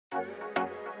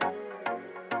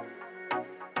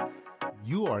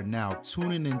You are now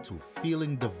tuning into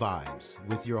Feeling the Vibes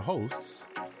with your hosts,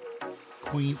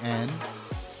 Queen Anne,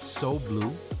 So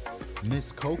Blue,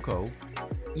 Miss Coco,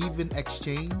 Even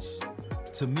Exchange,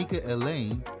 Tamika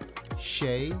Elaine,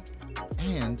 Shay,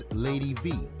 and Lady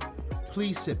V.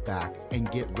 Please sit back and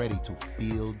get ready to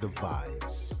feel the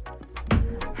vibes.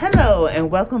 Hello, and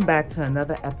welcome back to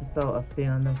another episode of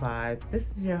Feeling the Vibes.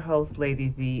 This is your host, Lady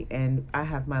V, and I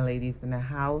have my ladies in the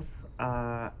house.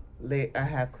 I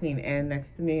have Queen Anne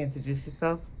next to me. Introduce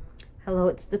yourself. Hello,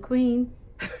 it's the Queen.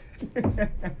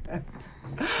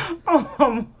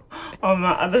 On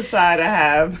my other side, I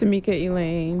have Tamika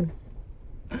Elaine,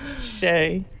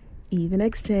 Shay, Even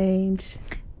Exchange,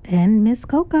 and Miss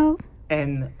Coco.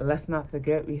 and let's not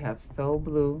forget we have So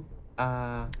Blue.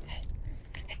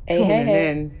 Hey,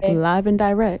 tuning in. live and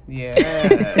direct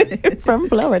Yeah. from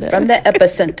Florida. From the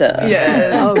epicenter.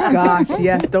 Yes. Oh gosh,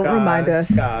 yes! Don't remind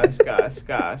us.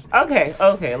 Gosh.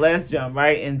 Okay. Let's jump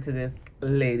right into this,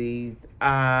 ladies.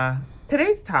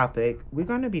 Today's topic, we're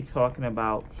going to be talking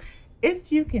about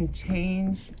if you can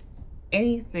change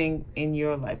anything in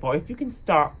your life, or if you can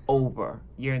start over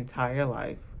your entire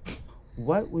life,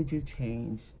 what would you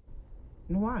change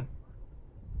and why?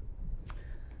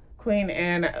 Queen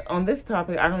Anne, on this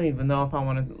topic, I don't even know if I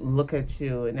want to look at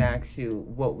you and ask you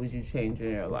what would you change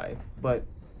in your life, but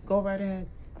go right ahead.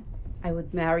 I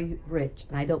would marry rich,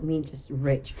 and I don't mean just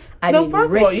rich. First of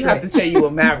all, you have to say you were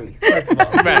married. First of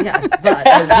all, right? Yes, but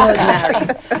I was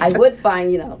married. I would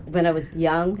find, when I was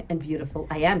young and beautiful,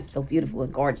 I am still beautiful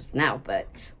and gorgeous now, but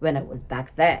when I was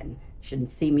back then, shouldn't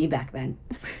see me back then.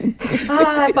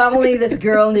 If only this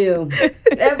girl knew.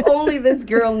 If only this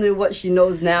girl knew what she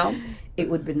knows now, it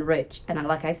would have been rich. And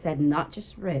like I said, not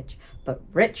just rich, but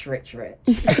rich. Okay?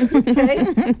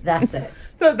 That's it.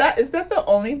 So is that the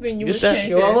only thing you would change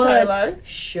Sure your entire would. life?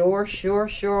 Sure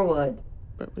would.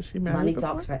 But was she married Money before?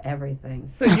 talks for everything.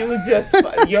 So you would just,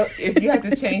 if you had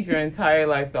to change your entire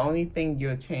life, the only thing you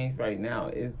would change right now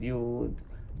is you would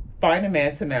find a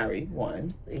man to marry,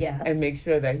 one, Yes. and make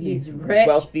sure that he's rich,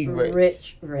 wealthy,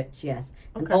 rich, yes.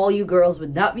 Okay. And all you girls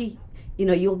would not be,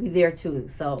 you'll be there too.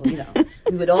 So, we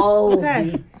would all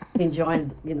Okay. be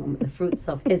enjoying, the fruits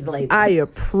of his labor. I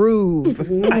approve.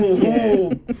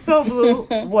 So, Blue,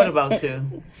 what about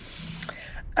you?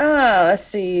 Let's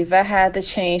see. If I had to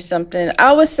change something,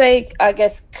 I would say, I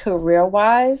guess,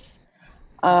 career-wise.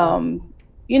 When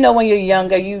you're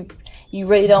younger, you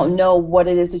really don't know what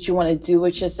it is that you want to do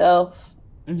with yourself,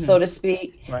 so to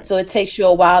speak. Right. So it takes you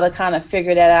a while to kind of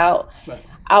figure that out. Right.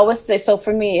 I would say, so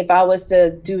for me, if I was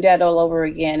to do that all over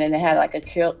again and it had like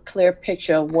a clear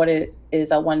picture of what it is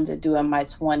I wanted to do in my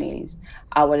 20s,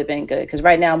 I would have been good. Because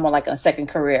right now I'm on like a second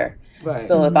career. Right.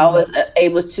 So if I was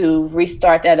able to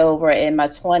restart that over in my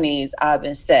 20s, I've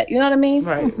been set. You know what I mean?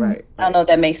 Right. I don't know if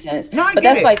that makes sense. No, I but get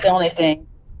that's it. like the only thing.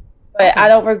 But I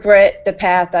don't regret the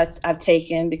path that I've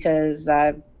taken because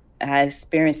I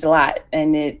experienced a lot.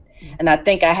 And I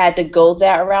think I had to go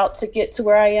that route to get to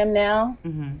where I am now.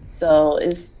 Mm-hmm. So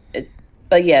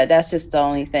but yeah, that's just the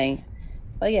only thing.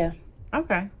 But yeah.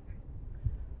 Okay.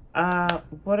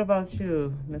 What about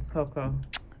you, Miss Coco?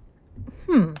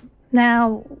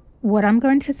 Now, what I'm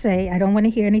going to say, I don't want to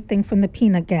hear anything from the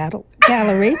peanut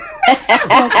gallery.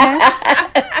 Okay?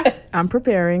 I'm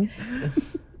preparing.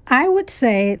 I would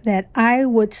say that I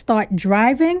would start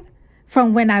driving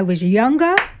from when I was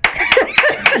younger.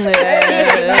 Praise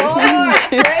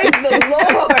the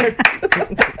Lord.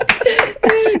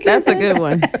 That's a good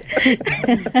one.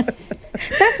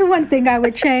 That's one thing I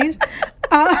would change.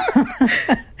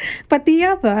 But the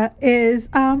other is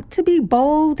to be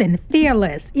bold and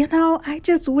fearless. I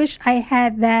just wish I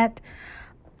had that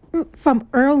from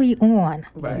early on.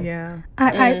 Right. Yeah.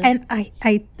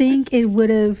 I think it would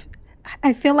have,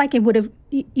 I feel like it would have,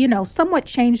 somewhat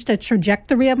changed the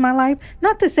trajectory of my life.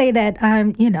 Not to say that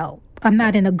I'm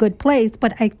not in a good place,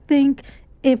 but I think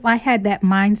if I had that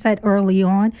mindset early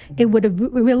on, it would have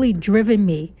really driven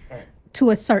me to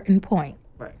a certain point.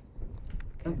 Right.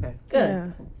 Okay. Good.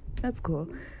 Yeah, that's cool.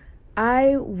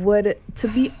 I would, to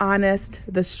be honest,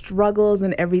 the struggles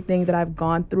and everything that I've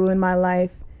gone through in my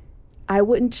life, I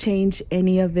wouldn't change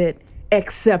any of it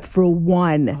except for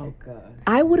one. Oh, God.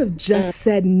 I would have just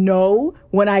said no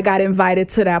when I got invited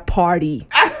to that party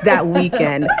that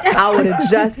weekend. I would have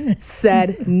just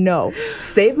said no.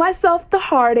 Save myself the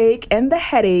heartache and the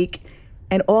headache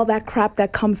and all that crap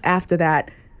that comes after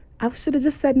that. I should have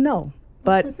just said no.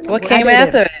 But What came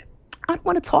after it? I don't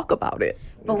want to talk about it.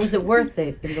 But was it worth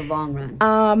it in the long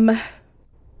run?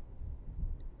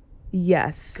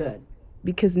 Yes. Good.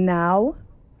 Because now,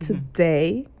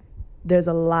 today, there's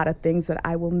a lot of things that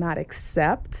I will not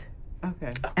accept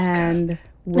Okay. and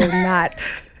will not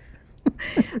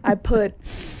I put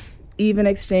even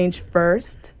exchange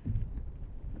first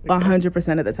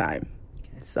 100% of the time.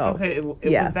 So, Okay,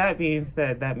 yeah. With that being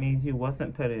said, that means you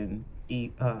wasn't putting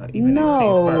even exchange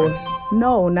No, first.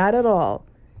 no, not at all.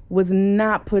 Was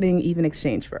not putting even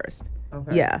exchange first.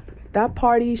 Okay. Yeah, that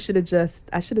party I should have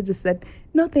just said,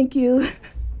 no, thank you.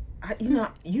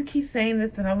 You keep saying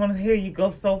this, and I want to hear you go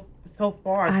so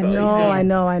far. I so,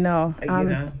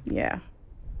 know. Yeah.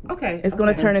 Okay. It's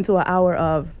going to turn into an hour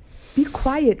of be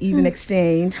quiet, even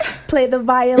exchange. Play the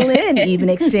violin, even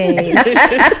exchange.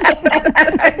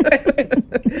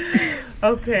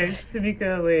 Okay,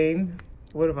 Tamika Elaine,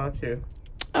 what about you?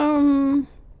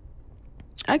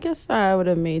 I guess I would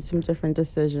have made some different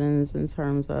decisions in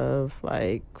terms of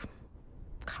like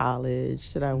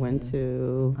college that I went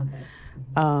to,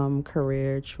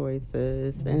 career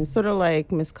choices, and sort of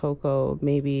like Miss Coco,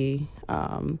 maybe,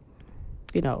 the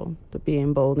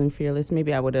being bold and fearless.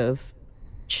 Maybe I would have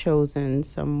chosen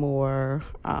some more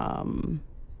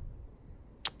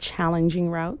challenging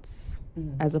routes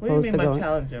as opposed to going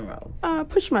challenging routes.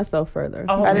 Push myself further.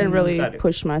 Oh, I didn't really got it.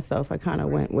 push myself. I kind of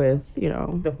went with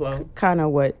The flow. kind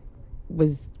of what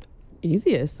was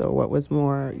easiest or what was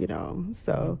more,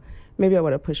 so maybe I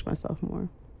would have pushed myself more.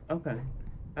 Okay.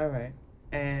 All right.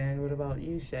 And what about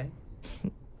you, Shay?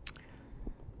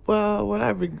 Well, what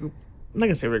I'm not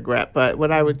gonna say regret, but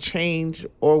what I would change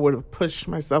or would have pushed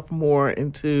myself more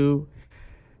into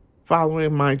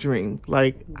following my dream.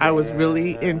 Like I was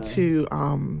really into.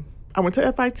 I went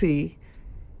to FIT.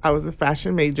 I was a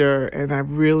fashion major, and I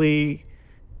really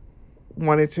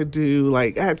wanted to do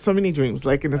I had so many dreams.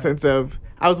 Like in the sense of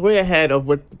I was way ahead of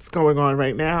what's going on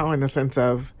right now. In the sense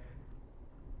of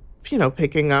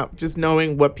picking up, just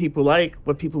knowing what people like,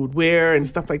 what people would wear, and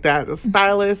stuff like that. A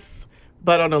stylist.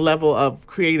 But on a level of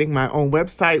creating my own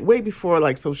website, way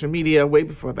before social media, way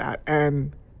before that,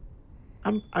 and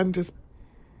I'm just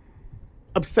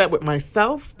upset with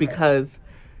myself because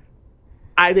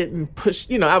I didn't push.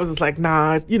 I was just like,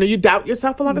 nah. You doubt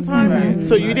yourself a lot of times,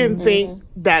 so you didn't think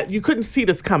that you couldn't see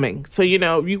this coming. So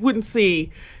you wouldn't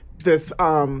see this.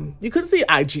 You couldn't see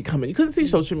IG coming. You couldn't see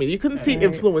social media. You couldn't see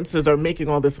influencers are making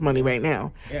all this money right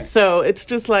now. Yeah. So it's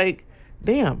just like,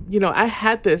 damn. I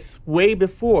had this way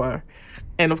before.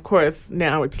 And of course,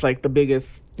 now it's like the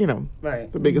biggest,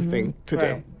 the biggest thing to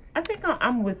do. I think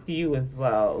I'm with you as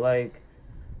well. Like,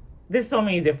 there's so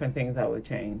many different things I would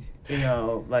change.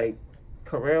 Like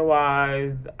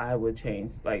career-wise, I would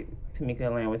change. Like Tamika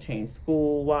Elaine would change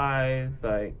school-wise.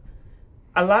 Like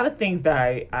a lot of things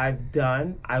that I've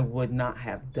done, I would not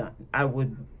have done. I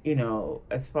would,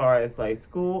 as far as like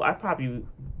school, I probably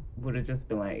would have just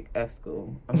been like, F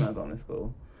school. I'm not going to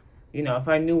school. If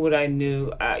I knew what I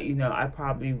knew, I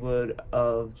probably would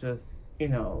have just,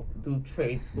 do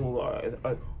trade school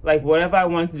or like whatever I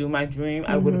wanted to do, my dream,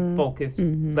 I would have focused,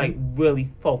 like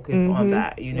really focused on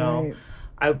that, Right.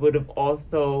 I would have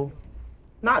also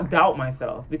not doubt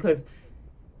myself because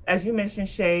as you mentioned,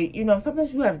 Shay,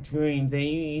 sometimes you have dreams and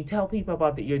you tell people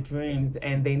about your dreams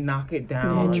and they knock it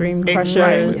down. Dream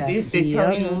crushers. Yes. They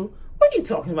tell you, what are you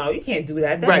talking about? You can't do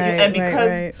that. Right. And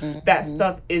because that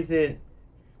stuff isn't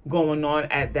going on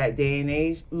at that day and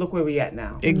age, look where we're at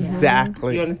now.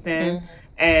 Exactly. You understand?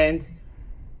 And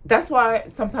that's why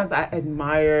sometimes I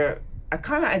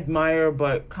kind of admire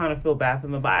but kind of feel bad for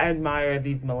them, but I admire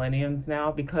these millennials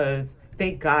now because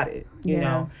they got it, you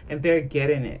know, and they're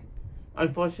getting it.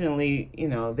 Unfortunately,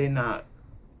 they're not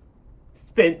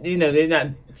they're not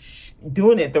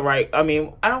doing it the right, I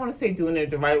don't want to say doing it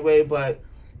the right way, but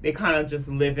they kind of just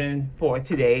living for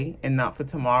today and not for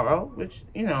tomorrow, which,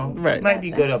 might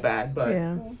be good or bad, but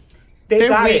they're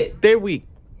got weak. it. They're weak.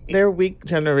 They're a weak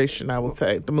generation, I would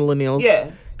say, the millennials.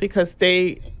 Yeah. Because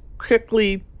they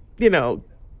quickly,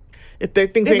 if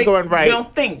things ain't going right. They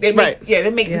don't think. They make,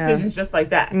 they make decisions just like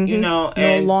that, and no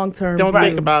long term. Don't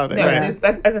think about it. No, right.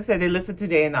 As I said, they live for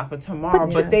today and not for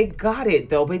tomorrow. But they got it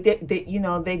though. But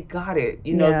they got it.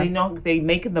 They know they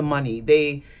making the money.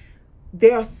 They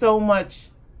are so much.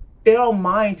 They don't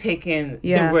mind taking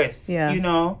the risk. Yeah.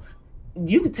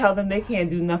 You could tell them they can't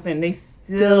do nothing. They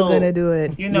still gonna do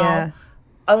it.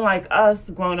 Unlike us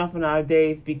growing up in our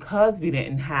days, because we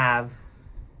didn't have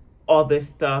all this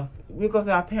stuff, we go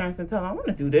to our parents and tell them, I want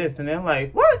to do this. And they're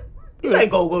like, what? You better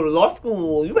go to law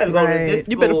school. You better go to this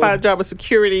school. You better find a job with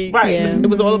security. Right. Yeah. It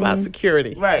was all about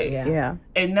security. Right. Yeah.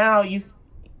 And now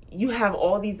you have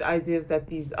all these ideas that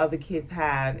these other kids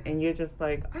had, and you're just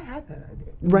like, I had that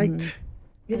idea. Right.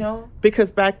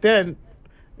 Because back then,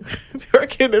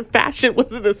 working in fashion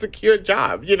wasn't a secure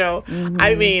job,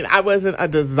 I wasn't a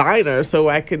designer, so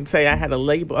I couldn't say I had a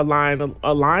label, a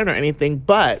line or anything,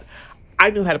 but I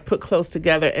knew how to put clothes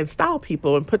together and style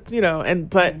people and put,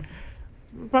 but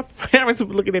my parents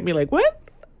were looking at me like, what?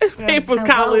 Pay for And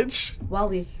college. While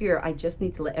we're here, I just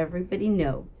need to let everybody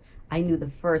know. I knew the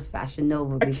first Fashion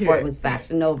Nova before it was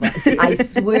Fashion Nova. I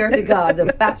swear to God,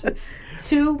 the fashion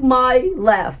to my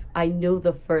left, I knew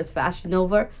the first Fashion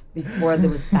Nova before there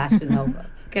was Fashion Nova.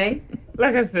 Okay?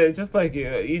 Like I said, just like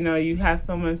you have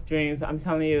so much dreams. I'm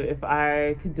telling you, if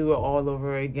I could do it all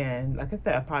over again, like I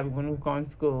said, I probably wouldn't have gone to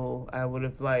school. I would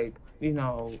have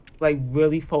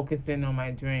really focused in on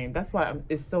my dream. That's why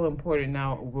it's so important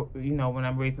now, when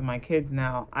I'm raising my kids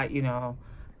now, I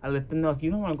let them know, if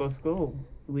you don't want to go to school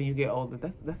when you get older,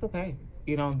 that's okay.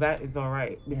 That is all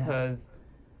right, because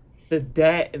the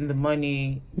debt and the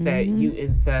money that you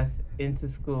invest into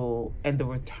school and the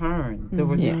return,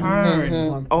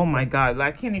 oh my God,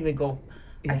 I can't even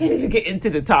get into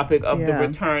the topic of the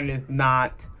return is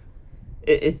not,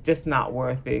 it's just not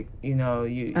worth it,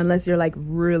 unless you're like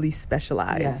really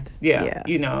specialized.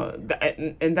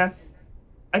 And that's,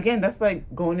 again, that's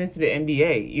like going into the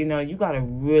NBA. You got to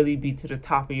really be to the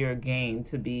top of your game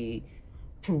to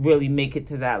really make it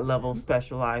to that level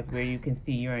specialized where you can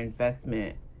see your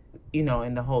investment, in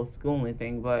the whole schooling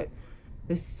thing. But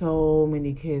there's so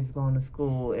many kids going to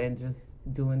school and just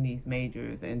doing these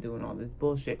majors and doing all this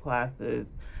bullshit classes,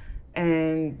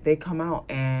 and they come out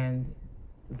and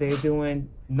they're doing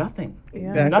nothing.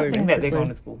 Nothing that they're going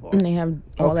to school for. And they have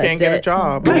all that can't debt. get a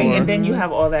job. Right, and then you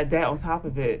have all that debt on top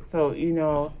of it. So,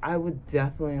 I would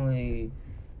definitely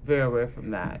veer away from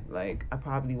that. Like, I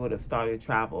probably would have started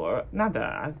travel, or not that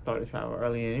I started travel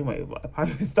early anyway, but I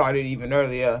probably started even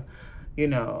earlier.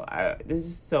 There's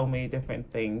just so many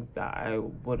different things that I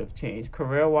would have changed.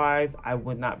 Career-wise, I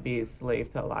would not be a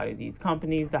slave to a lot of these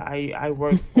companies that I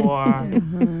worked for.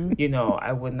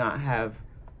 I would not have...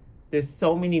 There's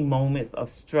so many moments of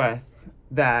stress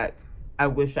that I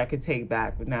wish I could take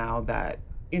back now that,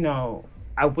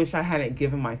 I wish I hadn't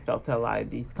given myself to a lot of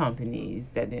these companies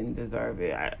that didn't deserve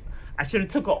it. I should have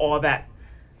took all that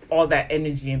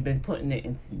energy and been putting it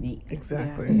into me.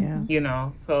 Exactly.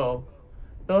 So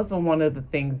those are one of the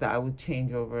things that I would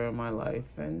change over in my life.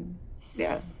 And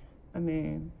that's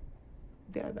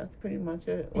pretty much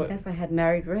it. And if I had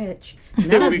married rich,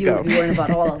 none of you would be worrying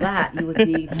about all of that. You would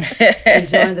be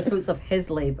enjoying the fruits of his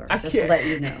labor, just to let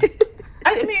you know.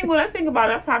 When I think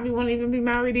about it, I probably wouldn't even be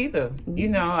married either.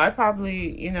 I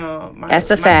probably,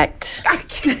 That's a fact.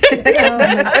 Oh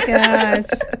my gosh.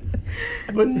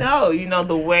 But no,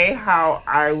 the way how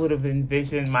I would have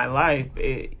envisioned my life,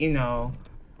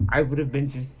 I would have been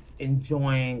just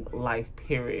enjoying life,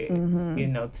 period,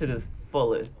 to the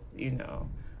fullest,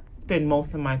 spend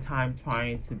most of my time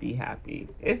trying to be happy.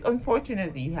 It's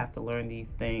unfortunate that you have to learn these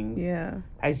things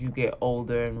as you get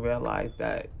older and realize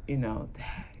that,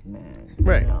 man.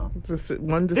 Right. Just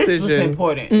one decision. This was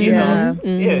important, This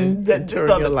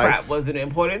other crap wasn't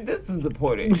important. This was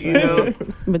important,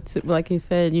 But like you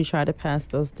said, you try to pass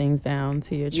those things down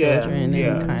to your children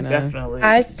and kind of... Definitely.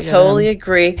 I totally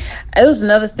agree. It was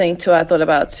another thing, too, I thought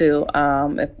about, too.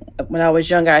 When I was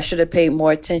younger, I should have paid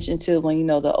more attention to when,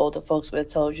 the older folks would have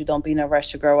told you, don't be in a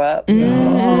rush to grow up.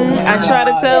 I try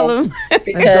to tell them.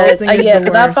 Because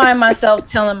I find myself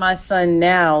telling my son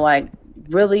now, like,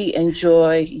 really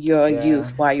enjoy your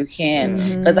youth while you can.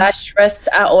 Because I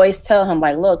always tell him,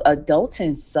 like, look,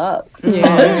 adulting sucks.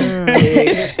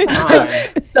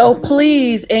 So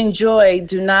please enjoy.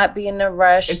 Do not be in a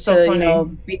rush to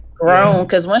be grown.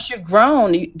 Because once you're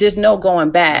grown, there's no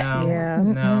going back.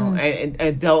 No. And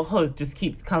adulthood just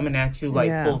keeps coming at you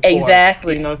like full force.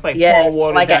 Exactly. It's like pouring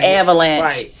water like down an avalanche.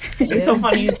 Right. It's so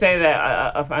funny you say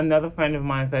that. Another friend of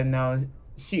mine I know,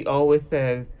 she always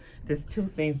says, there's two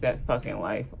things that suck in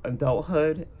life: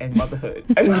 adulthood and motherhood.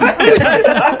 Oh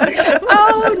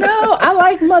no, I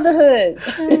like motherhood.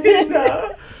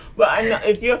 But I know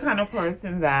if you're the kind of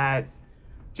person that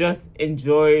just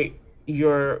enjoy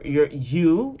your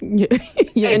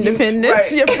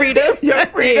independence, your freedom.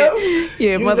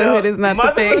 Motherhood is not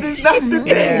the thing. Motherhood is not the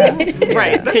thing.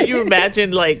 Right. Can you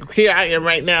imagine, like, here I am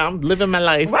right now, I'm living my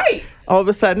life. Right. All of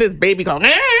a sudden, this baby going,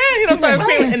 starts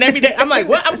screaming, and every day I'm like,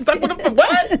 what? I'm stuck with him for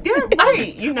what? Yeah,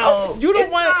 right. You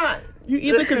don't want. You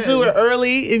either can do it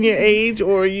early in your age,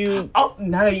 or you. Oh,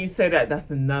 now that you say that, that's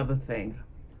another thing.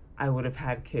 I would have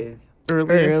had kids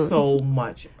earlier, so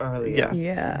much earlier. Yes.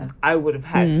 Yeah. I would have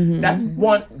had.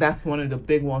 That's one of the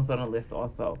big ones on the list.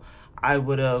 Also, I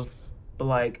would have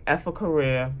F a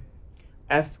career,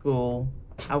 F school.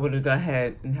 I would have go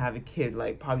ahead and have a kid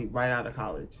probably right out of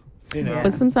college. You know,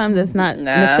 But sometimes it's not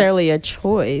necessarily a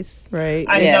choice, right?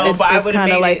 I know, but I would have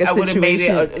made it. I would have made it.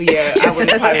 I would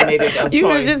have probably made it a choice. You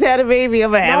would have just had a baby.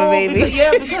 I'm gonna have a baby.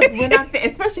 Because when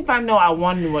especially if I know I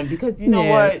wanted one, because you know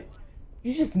what,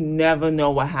 you just never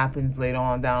know what happens later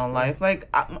on down in life.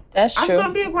 Like that's true.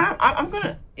 I'm gonna be I'm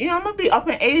gonna be up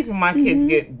in age when my kids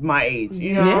get my age.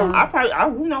 You know,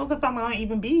 who knows if I'm gonna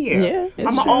even be here? Yeah,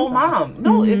 I'm an old mom.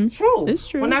 No, it's true. It's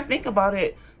true. When I think about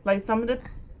it, like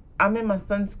I'm in my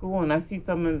son's school and I see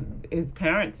some of his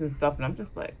parents and stuff, and I'm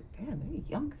just like, damn, they're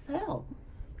young as hell.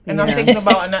 And I'm thinking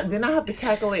about, then I have to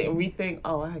calculate and rethink,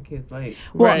 I had kids late.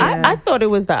 Well, I thought it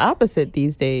was the opposite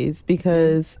these days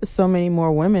because so many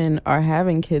more women are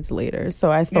having kids later.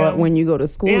 So I thought when you go to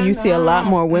school, you see a lot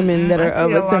more women that are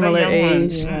of a similar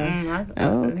age.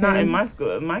 Not in my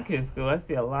school, in my kids' school, I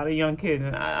see a lot of young kids,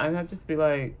 and I just be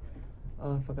like,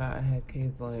 I forgot I had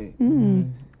kids late.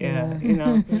 Yeah, you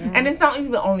know. And it's not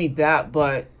even only that,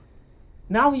 but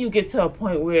now when you get to a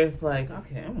point where it's like,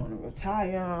 okay, I want to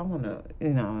retire. I want to,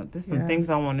 there's some things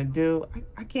I want to do.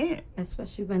 I can't.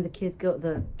 Especially when the kid's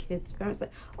parents say,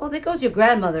 "Oh, there goes your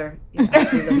grandmother." You know,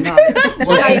 the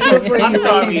mother. I'm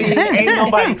sorry, ain't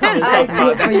nobody coming to talk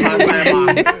about my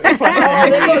grandma. Oh,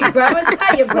 there goes grandma's.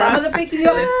 Hi, your grandmother picking you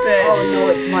up. Oh no,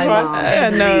 it's my mom. I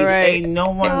know, right? Ain't no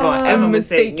one gonna ever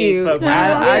mistake me for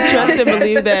grandma. I trust and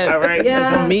believe that. All right,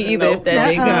 yeah. Me either. If that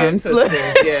day comes.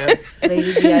 Yeah.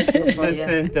 Ladies, I feel for you.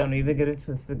 Listen, don't even get it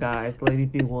twisted, guys. Lady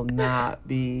B will not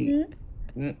be.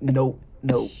 Nope.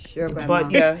 Sure, grandma.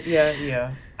 But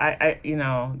yeah. I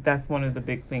that's one of the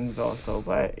big things also.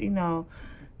 But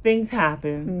things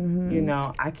happen.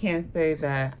 I can't say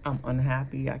that I'm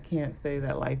unhappy. I can't say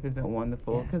that life isn't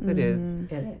wonderful because it is.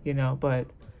 It is. But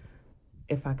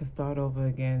if I could start over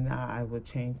again, I would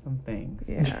change some things.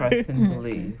 Trust and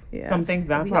believe. Some things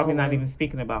that I'm probably not even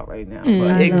speaking about right now.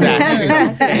 But Exactly.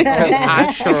 Because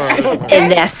I'm sure.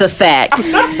 And that's a fact.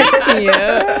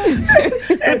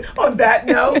 And on that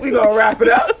note, we're going to wrap it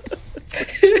up.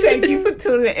 Thank you for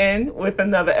tuning in with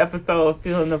another episode of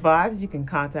Feeling the Vibes. You can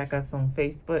contact us on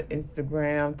Facebook,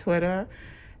 Instagram, Twitter,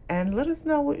 and let us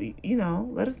know what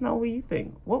let us know what you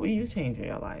think. What will you change in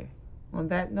your life? On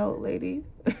that note, ladies,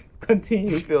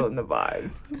 continue feeling the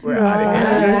vibes. We're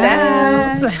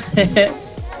out of here.